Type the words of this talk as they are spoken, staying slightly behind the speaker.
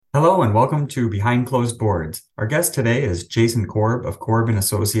Hello and welcome to Behind Closed Boards. Our guest today is Jason Korb of Korb and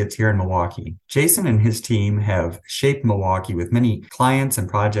Associates here in Milwaukee. Jason and his team have shaped Milwaukee with many clients and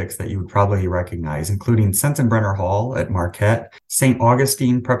projects that you would probably recognize, including Sensenbrenner Hall at Marquette, St.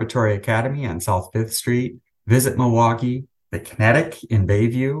 Augustine Preparatory Academy on South 5th Street, Visit Milwaukee, the Kinetic in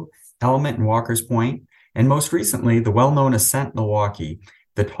Bayview, Element in Walker's Point, and most recently, the well-known Ascent Milwaukee,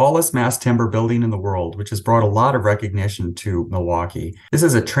 the tallest mass timber building in the world, which has brought a lot of recognition to Milwaukee. This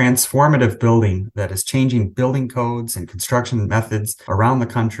is a transformative building that is changing building codes and construction methods around the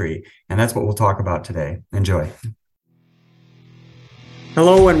country, and that's what we'll talk about today. Enjoy.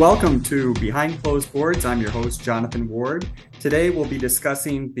 Hello and welcome to Behind Closed Boards. I'm your host, Jonathan Ward. Today we'll be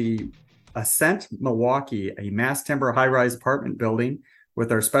discussing the Ascent Milwaukee, a mass timber high-rise apartment building with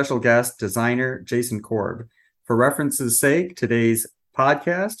our special guest, designer Jason Korb. For reference's sake, today's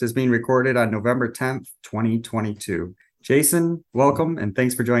podcast is being recorded on November 10th, 2022. Jason, welcome and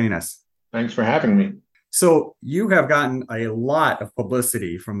thanks for joining us. Thanks for having me. So you have gotten a lot of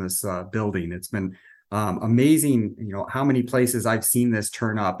publicity from this building. It's been amazing, how many places I've seen this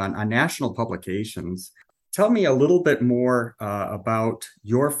turn up on national publications. Tell me a little bit more about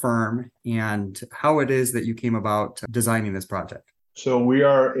your firm and how it is that you came about designing this project. So we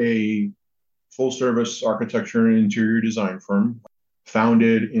are a full-service architecture and interior design firm,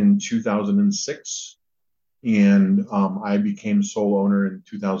 founded in 2006, and I became sole owner in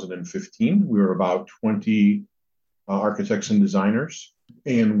 2015. We were about 20 architects and designers,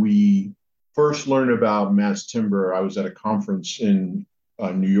 and we first learned about mass timber. I was at a conference in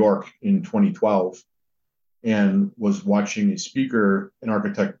New York in 2012 and was watching a speaker, an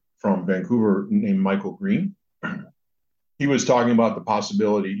architect from Vancouver named Michael Green. He was talking about the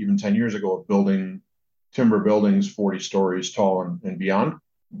possibility, even 10 years ago, of building timber buildings 40 stories tall and beyond.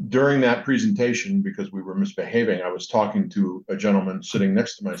 During that presentation, because we were misbehaving, I was talking to a gentleman sitting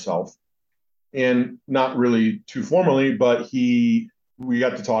next to myself, and not really too formally, but we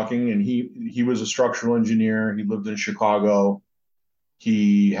got to talking, and he was a structural engineer. He lived in Chicago.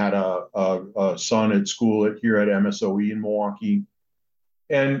 He had a son at school here at MSOE in Milwaukee.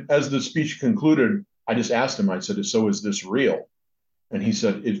 And as the speech concluded, I just asked him, I said, "So is this real?" And he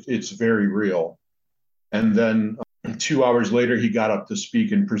said, it's very real. And then 2 hours later, he got up to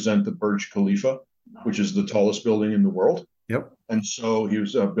speak and present the Burj Khalifa, which is the tallest building in the world. Yep. And so he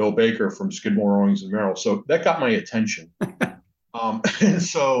was Bill Baker from Skidmore, Owings and Merrill. So that got my attention. And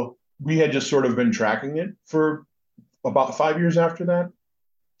so we had just sort of been tracking it for about 5 years after that.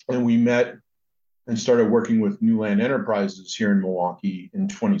 And we met and started working with New Land Enterprises here in Milwaukee in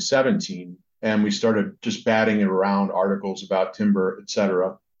 2017. And we started just batting it around, articles about timber, et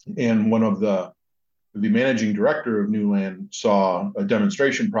cetera. And one of the managing director of New Land saw a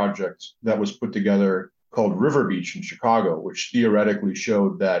demonstration project that was put together called River Beach in Chicago, which theoretically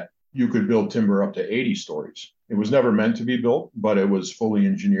showed that you could build timber up to 80 stories. It was never meant to be built, but it was fully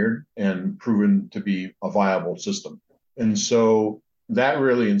engineered and proven to be a viable system. And so that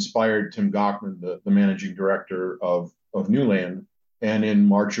really inspired Tim Gochman, the managing director of New Land. And in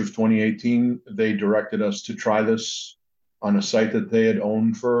March of 2018, they directed us to try this on a site that they had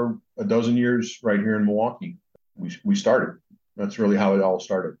owned for a dozen years right here in Milwaukee. We started. That's really how it all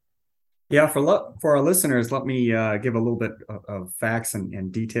started. Yeah, for our listeners, let me give a little bit of facts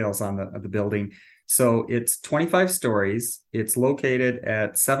and details on the building. So it's 25 stories. It's located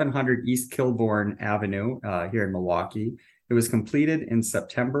at 700 East Kilbourne Avenue here in Milwaukee. It was completed in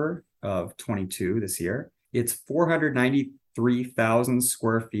September of 22 this year. It's 493,000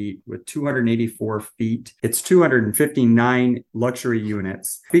 square feet with 284 feet. It's 259 luxury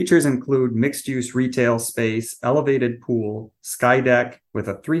units. Features include mixed-use retail space, elevated pool, sky deck with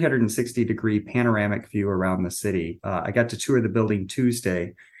a 360-degree panoramic view around the city. I got to tour the building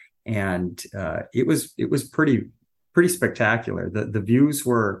Tuesday, and it was pretty spectacular. The views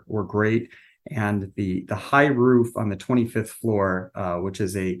were great. And the high roof on the 25th floor, which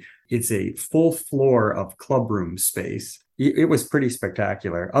is it's a full floor of club room space. It was pretty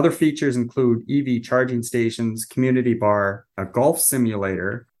spectacular. Other features include EV charging stations, community bar, a golf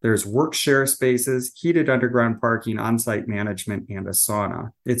simulator. There's work share spaces, heated underground parking, on-site management, and a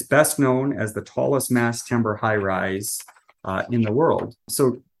sauna. It's best known as the tallest mass timber high-rise in the world.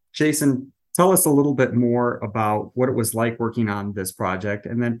 So, Jason, tell us a little bit more about what it was like working on this project,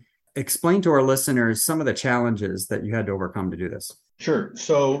 and then explain to our listeners some of the challenges that you had to overcome to do this. Sure.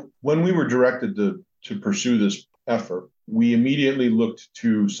 So when we were directed to pursue this effort, we immediately looked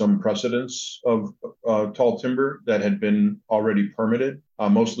to some precedents of tall timber that had been already permitted,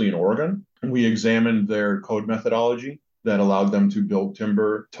 mostly in Oregon. We examined their code methodology, that allowed them to build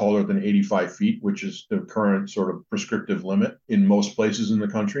timber taller than 85 feet, which is the current sort of prescriptive limit in most places in the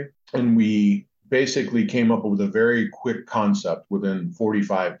country. And we basically came up with a very quick concept within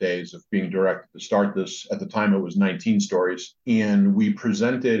 45 days of being directed to start this. At the time, it was 19 stories. And we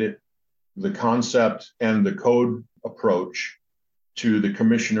presented the concept and the code approach to the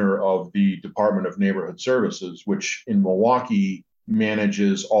commissioner of the Department of Neighborhood Services, which in Milwaukee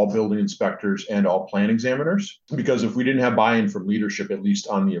manages all building inspectors and all plan examiners. Because if we didn't have buy-in from leadership, at least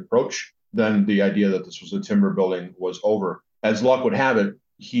on the approach, then the idea that this was a timber building was over. As luck would have it,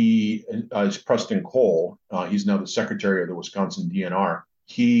 he is Preston Cole. He's now the secretary of the Wisconsin DNR.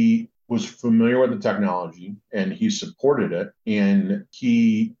 He was familiar with the technology and he supported it, and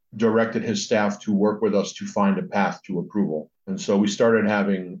he directed his staff to work with us to find a path to approval. And so we started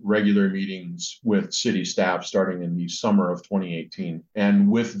having regular meetings with city staff starting in the summer of 2018. And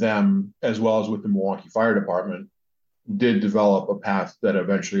with them, as well as with the Milwaukee Fire Department, did develop a path that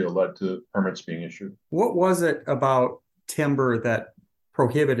eventually led to permits being issued. What was it about timber that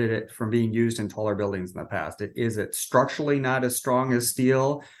prohibited it from being used in taller buildings in the past? Is it structurally not as strong as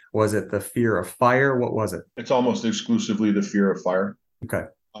steel? Was it the fear of fire? What was it? It's almost exclusively the fear of fire. Okay.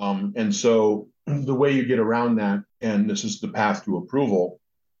 And so the way you get around that, and this is the path to approval,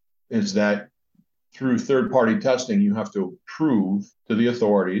 is that through third-party testing, you have to prove to the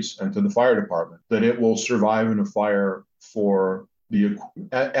authorities and to the fire department that it will survive in a fire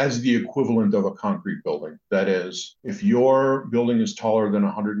as the equivalent of a concrete building. That is, if your building is taller than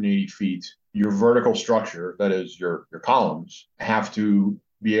 180 feet, your vertical structure, that is your columns, have to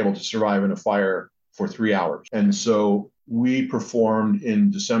be able to survive in a fire for 3 hours. And so we performed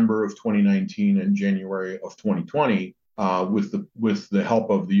in December of 2019 and January of 2020 with the help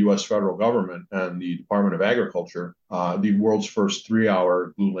of the U.S. federal government and the Department of Agriculture, the world's first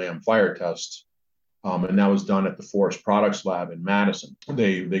 3-hour blue lamb fire test. And that was done at the Forest Products Lab in Madison.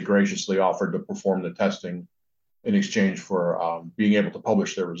 They graciously offered to perform the testing in exchange for being able to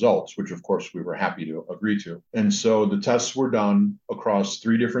publish their results, which of course we were happy to agree to. And so the tests were done across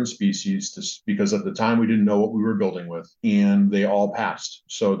 3 different species because at the time we didn't know what we were building with, and they all passed.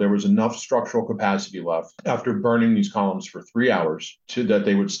 So there was enough structural capacity left after burning these columns for 3 hours that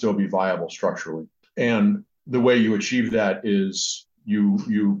they would still be viable structurally. And the way you achieve that is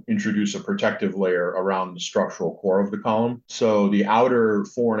you introduce a protective layer around the structural core of the column. So the outer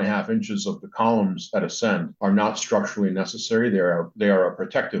 4.5 inches of the columns at Ascent are not structurally necessary. They are a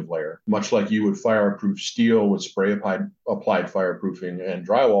protective layer, much like you would fireproof steel with spray applied fireproofing and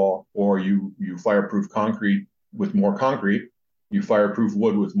drywall, or you fireproof concrete with more concrete. You fireproof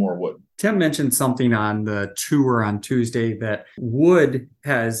wood with more wood. Tim mentioned something on the tour on Tuesday that wood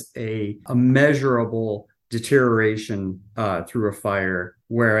has a measurable deterioration through a fire,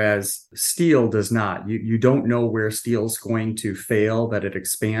 whereas steel does not. You don't know where steel's going to fail, that it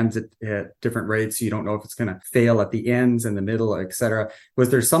expands at different rates. You don't know if it's going to fail at the ends, in the middle, etc. Was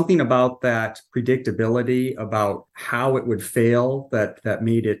there something about that predictability about how it would fail that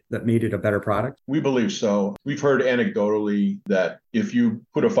made it a better product? We believe so. We've heard anecdotally that if you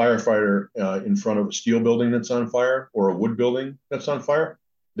put a firefighter in front of a steel building that's on fire or a wood building that's on fire,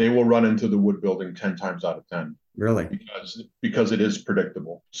 they will run into the wood building 10 times out of 10. Really? Because it is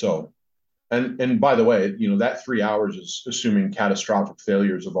predictable. So, and by the way, that 3 hours is assuming catastrophic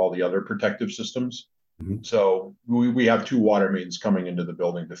failures of all the other protective systems. Mm-hmm. So we have 2 water mains coming into the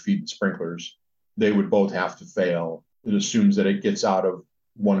building to feed the sprinklers. They would both have to fail. It assumes that it gets out of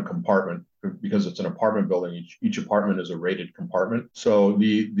one compartment because it's an apartment building. Each apartment is a rated compartment. So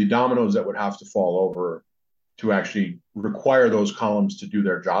the dominoes that would have to fall over to actually require those columns to do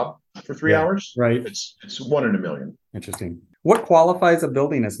their job for 3 hours. Right. It's 1 in a million. Interesting. What qualifies a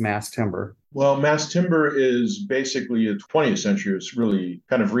building as mass timber? Well, mass timber is basically a 20th century. It's really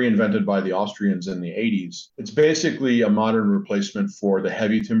kind of reinvented by the Austrians in the 80s. It's basically a modern replacement for the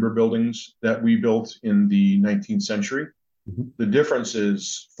heavy timber buildings that we built in the 19th century. Mm-hmm. The difference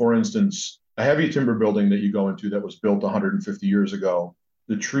is, for instance, a heavy timber building that you go into that was built 150 years ago,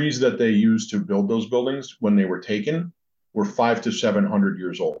 the trees that they used to build those buildings when they were taken were 500 to 700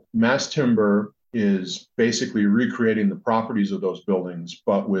 years old. Mass timber is basically recreating the properties of those buildings,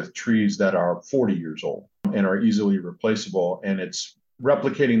 but with trees that are 40 years old and are easily replaceable. And it's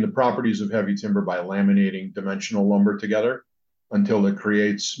replicating the properties of heavy timber by laminating dimensional lumber together until it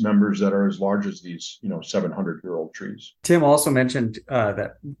creates members that are as large as these, 700-year-old trees. Tim also mentioned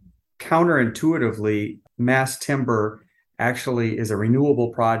that counterintuitively, mass timber actually is a renewable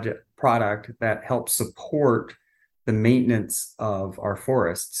product that helps support the maintenance of our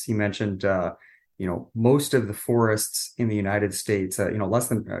forests. He mentioned, most of the forests in the United States, less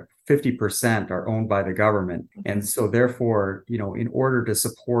than 50% are owned by the government. And so therefore, in order to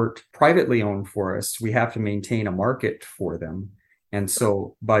support privately owned forests, we have to maintain a market for them. And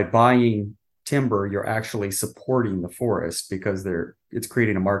so by buying timber, you're actually supporting the forest because it's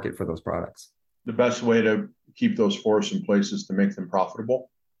creating a market for those products. The best way to keep those forests in place is to make them profitable.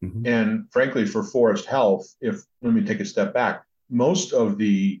 Mm-hmm. And frankly, for forest health, let me take a step back, most of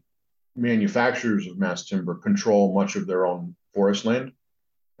the manufacturers of mass timber control much of their own forest land.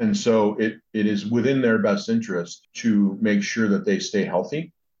 And so it is within their best interest to make sure that they stay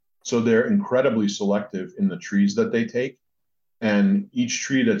healthy. So they're incredibly selective in the trees that they take. And each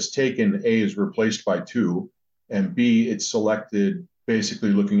tree that's taken, A, is replaced by two, and B, it's selected basically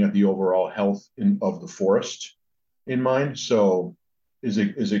looking at the overall health of the forest in mind. So is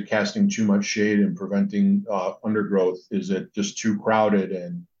it casting too much shade and preventing undergrowth? Is it just too crowded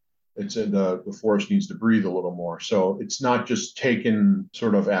and the forest needs to breathe a little more? So it's not just taken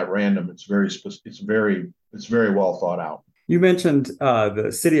sort of at random. It's very well thought out. You mentioned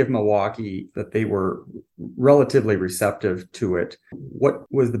the city of Milwaukee, that they were relatively receptive to it. What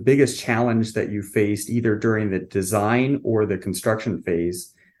was the biggest challenge that you faced either during the design or the construction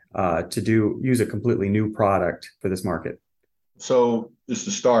phase to use a completely new product for this market? So just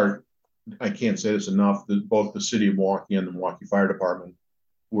to start, I can't say this enough, that both the city of Milwaukee and the Milwaukee Fire Department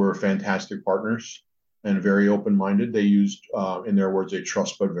were fantastic partners and very open-minded. They used, in their words, a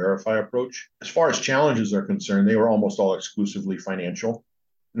trust but verify approach. As far as challenges are concerned, they were almost all exclusively financial.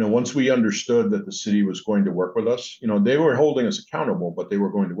 Once we understood that the city was going to work with us, they were holding us accountable, but they were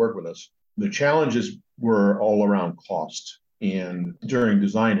going to work with us. The challenges were all around cost, and during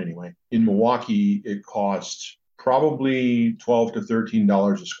design anyway. In Milwaukee, it cost probably $12 to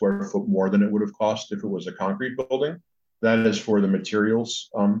 $13 a square foot more than it would have cost if it was a concrete building. That is for the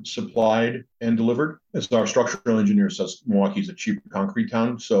materials supplied and delivered. As our structural engineer says, Milwaukee is a cheap concrete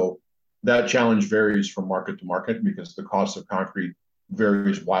town. So that challenge varies from market to market because the cost of concrete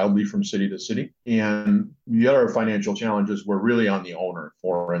varies wildly from city to city. And the other financial challenges were really on the owner.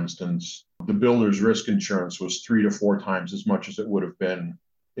 For instance, the builder's risk insurance was 3 to 4 times as much as it would have been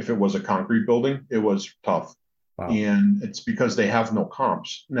if it was a concrete building. It was tough. Wow. And it's because they have no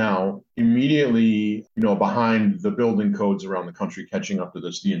comps. Now, immediately, behind the building codes around the country catching up to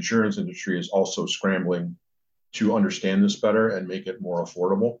this, the insurance industry is also scrambling to understand this better and make it more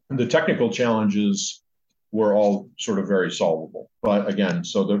affordable. And the technical challenges were all sort of very solvable. But again,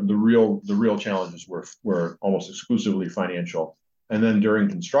 so the real challenges were almost exclusively financial. And then during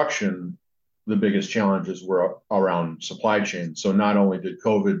construction, the biggest challenges were around supply chain. So not only did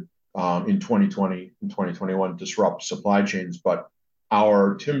COVID in 2020 and 2021 disrupt supply chains, but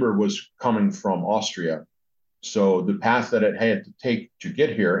our timber was coming from Austria. So the path that it had to take to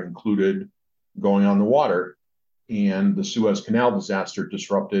get here included going on the water, and the Suez Canal disaster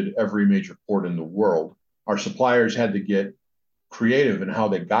disrupted every major port in the world. Our suppliers had to get creative in how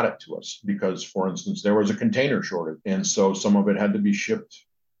they got it to us because, for instance, there was a container shortage, and so some of it had to be shipped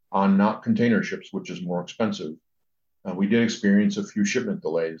on not container ships, which is more expensive. We did experience a few shipment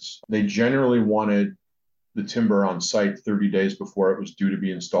delays. They generally wanted the timber on site 30 days before it was due to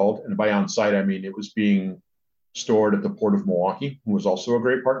be installed. And by on site, I mean it was being stored at the Port of Milwaukee, who was also a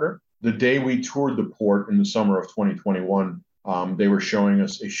great partner. The day we toured the port in the summer of 2021, they were showing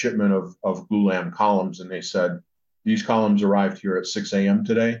us a shipment of glulam columns, and they said, these columns arrived here at 6 a.m.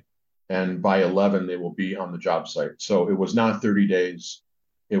 today, and by 11, they will be on the job site. So it was not 30 days.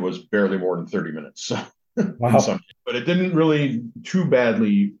 It was barely more than 30 minutes. So. Wow. But it didn't really too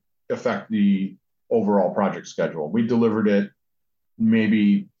badly affect the overall project schedule. We delivered it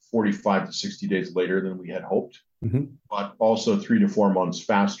maybe 45 to 60 days later than we had hoped, but also 3 to 4 months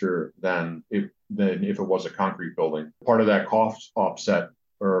faster than if it was a concrete building. Part of that cost offset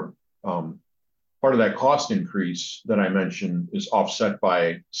or part of that cost increase that I mentioned is offset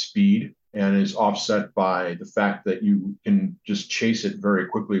by speed and is offset by the fact that you can just chase it very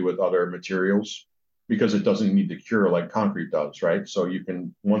quickly with other materials, because it doesn't need to cure like concrete does, right? So you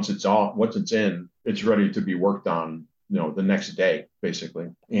can, once it's in, it's ready to be worked on, the next day, basically.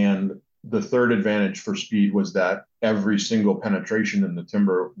 And the third advantage for speed was that every single penetration in the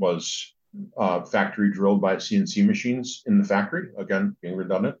timber was factory drilled by CNC machines in the factory, again, being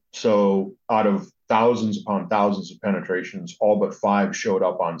redundant. So out of thousands upon thousands of penetrations, all but 5 showed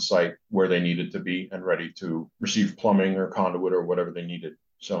up on site where they needed to be and ready to receive plumbing or conduit or whatever they needed.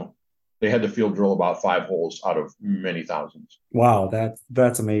 So they had to field drill about 5 holes out of many thousands. Wow,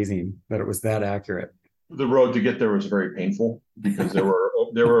 that's amazing that it was that accurate. The road to get there was very painful because there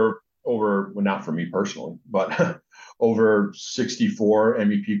were over, well, not for me personally, but over 64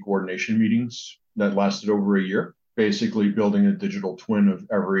 MEP coordination meetings that lasted over a year, basically building a digital twin of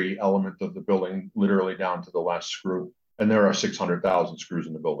every element of the building, literally down to the last screw. And there are 600,000 screws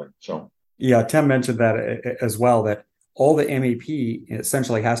in the building. So Yeah, Tim mentioned that as well, that all the MEP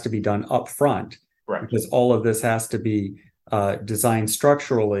essentially has to be done up front correct. because all of this has to be designed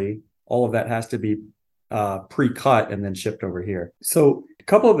structurally. All of that has to be pre-cut and then shipped over here. So a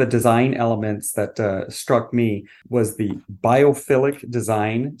couple of the design elements that struck me was the biophilic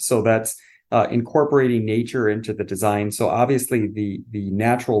design. So that's incorporating nature into the design. So obviously the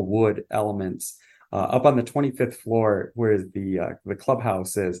natural wood elements up on the 25th floor where the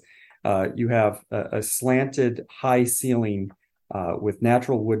clubhouse is. You have a slanted high ceiling with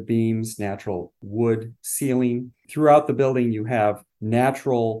natural wood beams, natural wood ceiling. Throughout the building, you have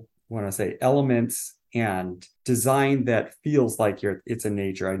natural, when I say elements and design that feels like it's in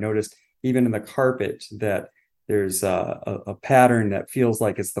nature. I noticed even in the carpet that there's a pattern that feels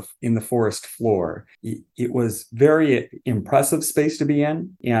like it's in the forest floor. It was very impressive space to be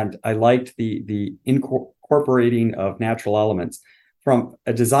in, and I liked the incorporating of natural elements. From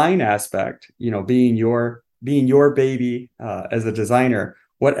a design aspect, being your baby as a designer,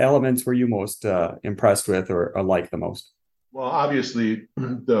 what elements were you most impressed with or like the most? Well, obviously,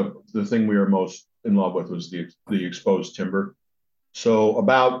 the thing we were most in love with was the exposed timber. So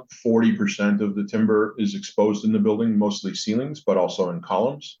about 40% of the timber is exposed in the building, mostly ceilings, but also in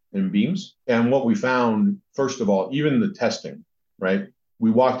columns and beams. And what we found, first of all, even the testing, right? We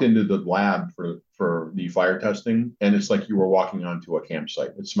walked into the lab for the fire testing, and it's like you were walking onto a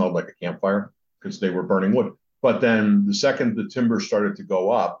campsite. It smelled like a campfire because they were burning wood. But then the second the timber started to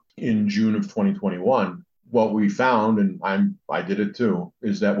go up in June of 2021, what we found, and I did it too,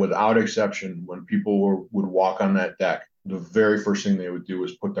 is that without exception, when people would walk on that deck, the very first thing they would do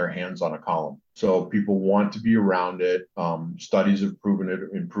is put their hands on a column. So people want to be around it. Studies have proven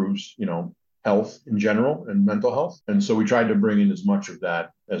it improves, health in general and mental health. And so we tried to bring in as much of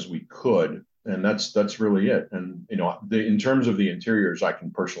that as we could. And that's really it. And, in terms of the interiors, I can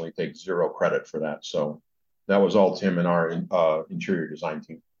personally take zero credit for that. So that was all Tim and our interior design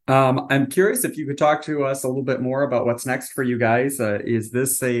team. I'm curious if you could talk to us a little bit more about what's next for you guys. Is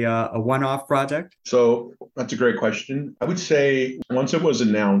this a one-off project? So that's a great question. I would say once it was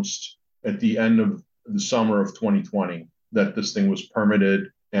announced at the end of the summer of 2020 that this thing was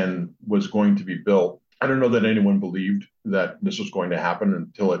permitted and was going to be built, I don't know that anyone believed that this was going to happen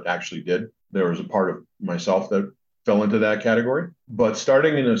until it actually did. There was a part of myself that fell into that category. But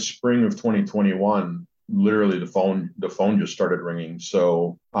starting in the spring of 2021, literally the phone just started ringing.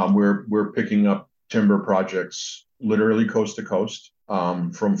 So we're picking up timber projects literally coast to coast,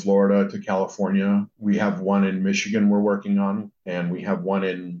 from Florida to California. We have one in Michigan we're working on, and we have one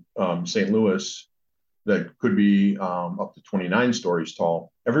in St. Louis that could be up to 29 stories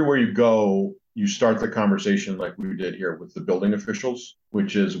tall. Everywhere you go, you start the conversation like we did here with the building officials,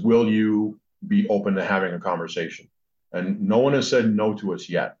 which is, will you be open to having a conversation? And no one has said no to us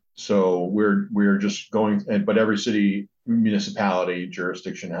yet. So we're just going, but every city, municipality,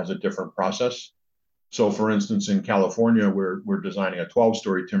 jurisdiction has a different process. So for instance, in California, we're designing a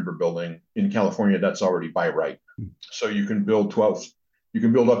 12-story timber building. In California, that's already by right. So you can build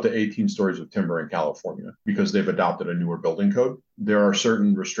up to 18 stories of timber in California because they've adopted a newer building code. There are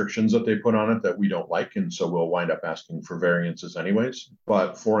certain restrictions that they put on it that we don't like, and so we'll wind up asking for variances anyways.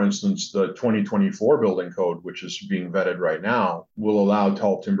 But for instance, the 2024 building code, which is being vetted right now, will allow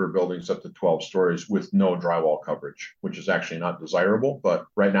tall timber buildings up to 12 stories with no drywall coverage, which is actually not desirable. But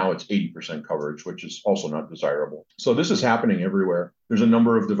right now it's 80% coverage, which is also not desirable. So this is happening everywhere. There's a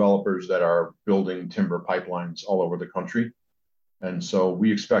number of developers that are building timber pipelines all over the country. And so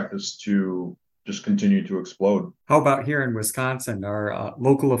we expect this to just continue to explode. How about here in Wisconsin? Are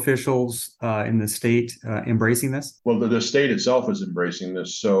local officials in the state embracing this? Well, the state itself is embracing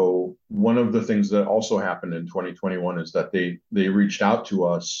this. So one of the things that also happened in 2021 is that they reached out to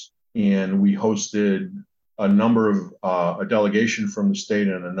us, and we hosted a delegation from the state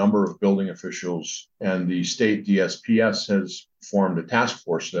and a number of building officials, and the state DSPS has formed a task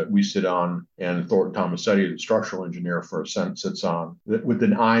force that we sit on, and Thornton Tomasetti, the structural engineer for Ascent, sits on, with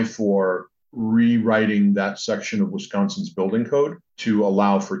an eye for rewriting that section of Wisconsin's building code to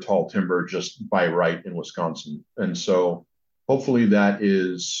allow for tall timber just by right in Wisconsin. And so hopefully that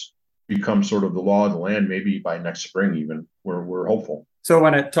become sort of the law of the land, maybe by next spring even. We're hopeful. So I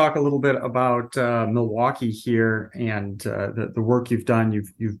want to talk a little bit about Milwaukee here and the work you've done.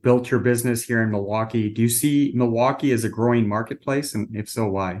 You've built your business here in Milwaukee. Do you see Milwaukee as a growing marketplace? And if so,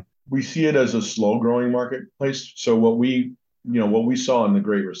 why? We see it as a slow growing marketplace. So what we saw in the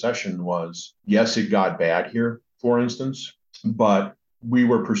Great Recession was, yes, it got bad here, for instance, but we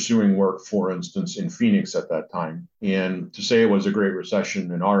were pursuing work, for instance, in Phoenix at that time. And to say it was a great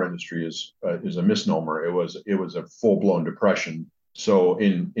recession in our industry is a misnomer. It was a full-blown depression. So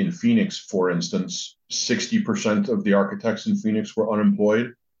in Phoenix, for instance, 60% of the architects in Phoenix were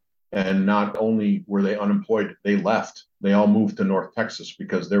unemployed. And not only were they unemployed, they left. They all moved to North Texas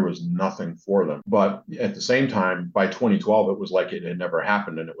because there was nothing for them. But at the same time, by 2012, it was like it had never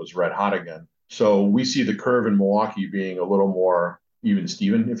happened and it was red hot again. So we see the curve in Milwaukee being a little more even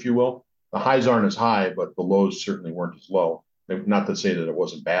Steven, if you will. The highs aren't as high, but the lows certainly weren't as low. Not to say that it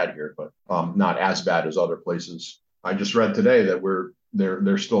wasn't bad here, but not as bad as other places. I just read today that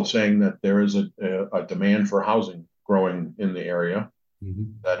they're still saying that there is a demand for housing growing in the area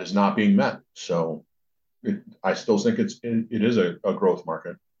that is not being met. So I still think it is a growth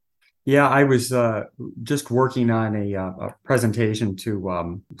market. Yeah, I was just working on a presentation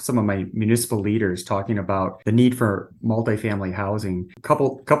to some of my municipal leaders talking about the need for multifamily housing.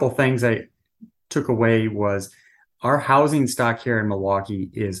 Couple things I took away was our housing stock here in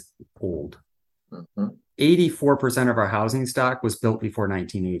Milwaukee is old. 84% of our housing stock was built before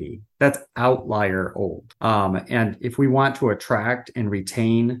 1980. That's outlier old. And if we want to attract and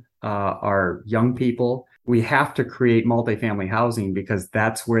retain our young people, we have to create multifamily housing because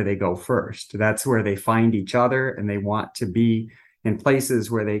that's where they go first. That's where they find each other and they want to be in places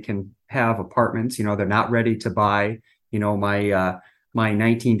where they can have apartments. You know, they're not ready to buy, you know, my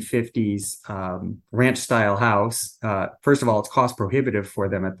 1950s ranch style house. First of all, it's cost prohibitive for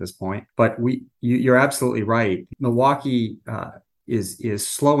them at this point. But you're absolutely right. Milwaukee is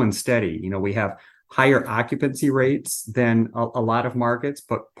slow and steady. You know, we have higher occupancy rates than a lot of markets,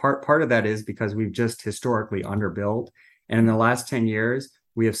 but part of that is because we've just historically underbuilt. And in the last 10 years,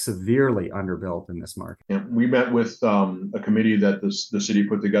 we have severely underbuilt in this market. Yeah, we met with a committee that the city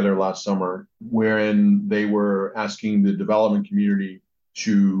put together last summer, wherein they were asking the development community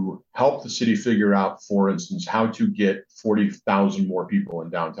to help the city figure out, for instance, how to get 40,000 more people in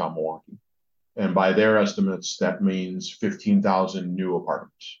downtown Milwaukee. And by their estimates, that means 15,000 new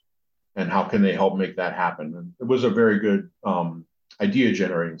apartments. And how can they help make that happen? And it was a very good idea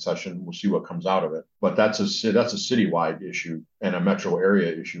generating session. We'll see what comes out of it. But that's a citywide issue and a metro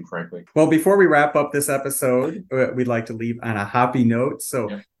area issue, frankly. Well, before we wrap up this episode, we'd like to leave on a happy note. So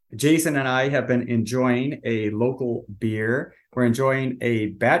yeah. Jason and I have been enjoying a local beer. We're enjoying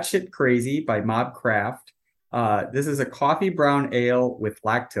a Batshit Crazy by Mob Craft. This is a coffee brown ale with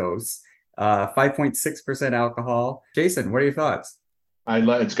lactose, 5.6% alcohol. Jason, what are your thoughts?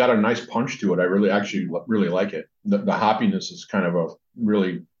 It's got a nice punch to it. I really like it. The hoppiness is kind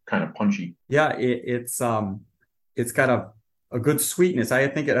of punchy. Yeah, it's got a good sweetness. I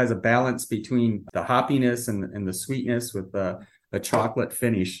think it has a balance between the hoppiness and the sweetness with the chocolate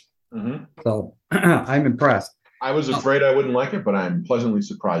finish. Mm-hmm. So I'm impressed. I was afraid I wouldn't like it, but I'm pleasantly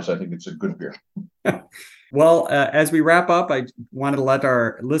surprised. I think it's a good beer. Well, as we wrap up, I wanted to let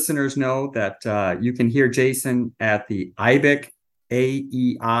our listeners know that you can hear Jason at the IBIC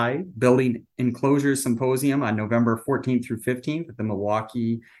AEI Building Enclosure Symposium on November 14th through 15th at the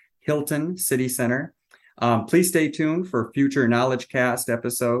Milwaukee Hilton City Center. Please stay tuned for future KnowledgeCast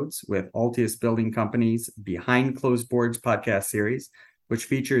episodes with Altius Building Company's Behind Closed Boards podcast series, which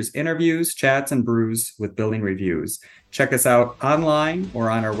features interviews, chats, and brews with building reviews. Check us out online or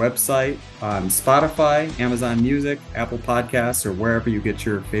on our website, on Spotify, Amazon Music, Apple Podcasts, or wherever you get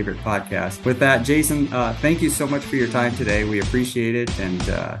your favorite podcast. With that, Jason, thank you so much for your time today. We appreciate it,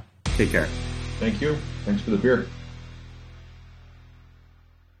 and take care. Thank you. Thanks for the beer.